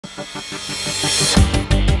هاي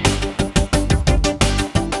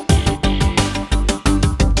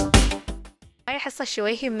حصة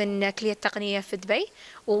الشويهي من كلية تقنية في دبي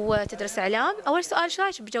وتدرس إعلام. أول سؤال، شو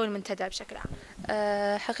رأيك بجو المنتدى بشكل عام؟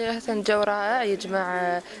 حقيقة جو رائع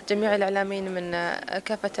يجمع جميع الإعلاميين من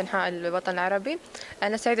كافة أنحاء الوطن العربي.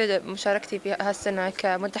 أنا سعيدة بمشاركتي في هالسنة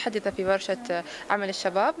كمتحدثة في ورشة عمل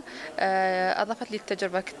الشباب. أضافت لي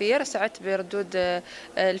التجربة كثير، سعدت بردود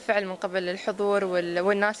الفعل من قبل الحضور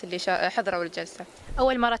والناس اللي حضروا الجلسة.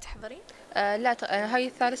 أول مرة تحضرين؟ لا،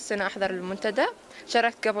 هاي ثالث سنة أحضر المنتدى.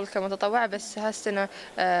 شاركت قبل كمتطوعة بس هالسنة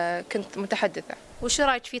كنت متحدثة. وشو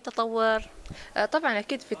رأيك في تطور؟ طبعا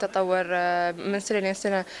أكيد في تطور من سنة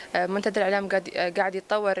لسنة. منتدى الإعلام قاعد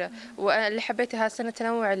يتطور، واللي حبيته هالسنة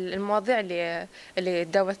تنوع المواضيع اللي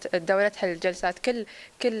تداولتها الجلسات. كل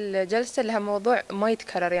جلسة لها موضوع ما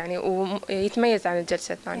يتكرر يعني ويتميز عن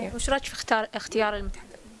الجلسة الثانية. وش رأيك في اختيار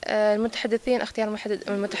المتحدثين؟ اختيار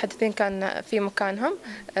المتحدثين كان في مكانهم.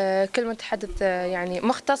 كل متحدث يعني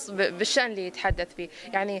مختص بالشأن اللي يتحدث فيه،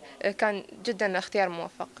 يعني كان جدا اختيار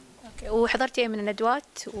موفق. وحضرتي من الندوات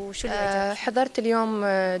وشو اللي عجبك؟ حضرت اليوم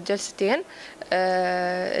جلستين.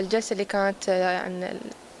 الجلسة اللي كانت عن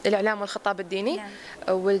الإعلام والخطاب الديني،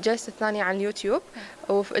 والجلسة الثانية عن اليوتيوب.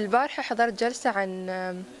 والبارحة حضرت جلسة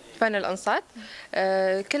عن فن الأنصات.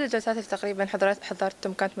 كل الجلسات اللي تقريبا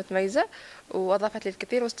حضرتهم كانت متميزة وأضافت لي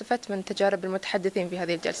الكثير، واستفدت من تجارب المتحدثين في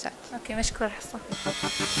هذه الجلسات. مشكورة حصة.